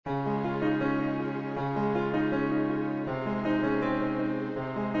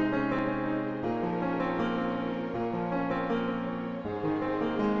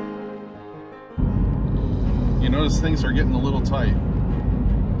notice things are getting a little tight.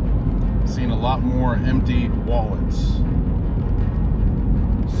 Seeing a lot more empty wallets.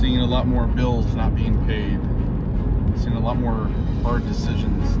 Seeing a lot more bills not being paid. Seeing a lot more hard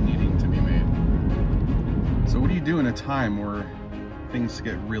decisions needing to be made. So what do you do in a time where things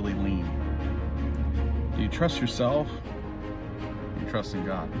get really lean? Do you trust yourself? Or do you trust in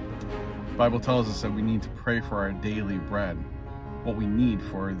God? The Bible tells us that we need to pray for our daily bread, what we need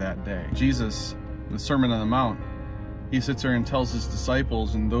for that day. Jesus, in the Sermon on the Mount, he sits there and tells his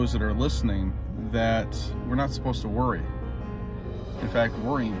disciples and those that are listening that we're not supposed to worry. In fact,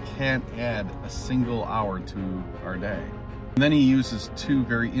 worrying can't add a single hour to our day. And then he uses two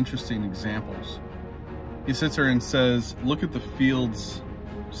very interesting examples. He sits there and says, look at the fields,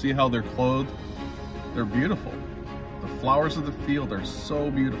 see how they're clothed? They're beautiful. The flowers of the field are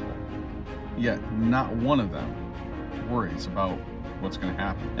so beautiful, yet not one of them worries about what's going to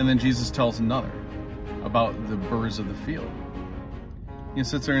happen. And then Jesus tells another about the birds of the field. He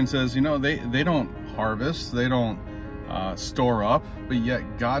sits there and says, you know, they don't harvest, they don't store up, but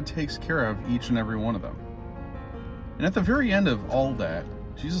yet God takes care of each and every one of them. And at the very end of all that,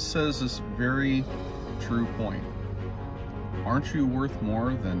 Jesus says this very true point. Aren't you worth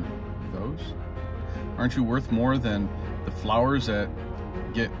more than those? Aren't you worth more than the flowers that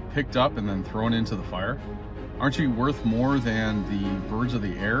get picked up and then thrown into the fire? Aren't you worth more than the birds of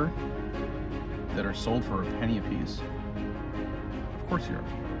the air that are sold for a penny apiece? Of course you are.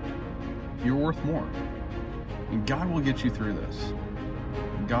 You're worth more. And God will get you through this.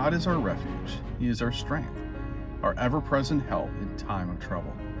 God is our refuge. He is our strength, our ever-present help in time of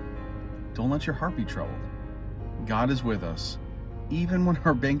trouble. Don't let your heart be troubled. God is with us, even when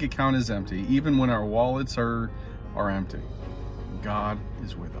our bank account is empty, even when our wallets are empty. God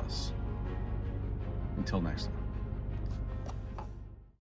is with us. Until next time.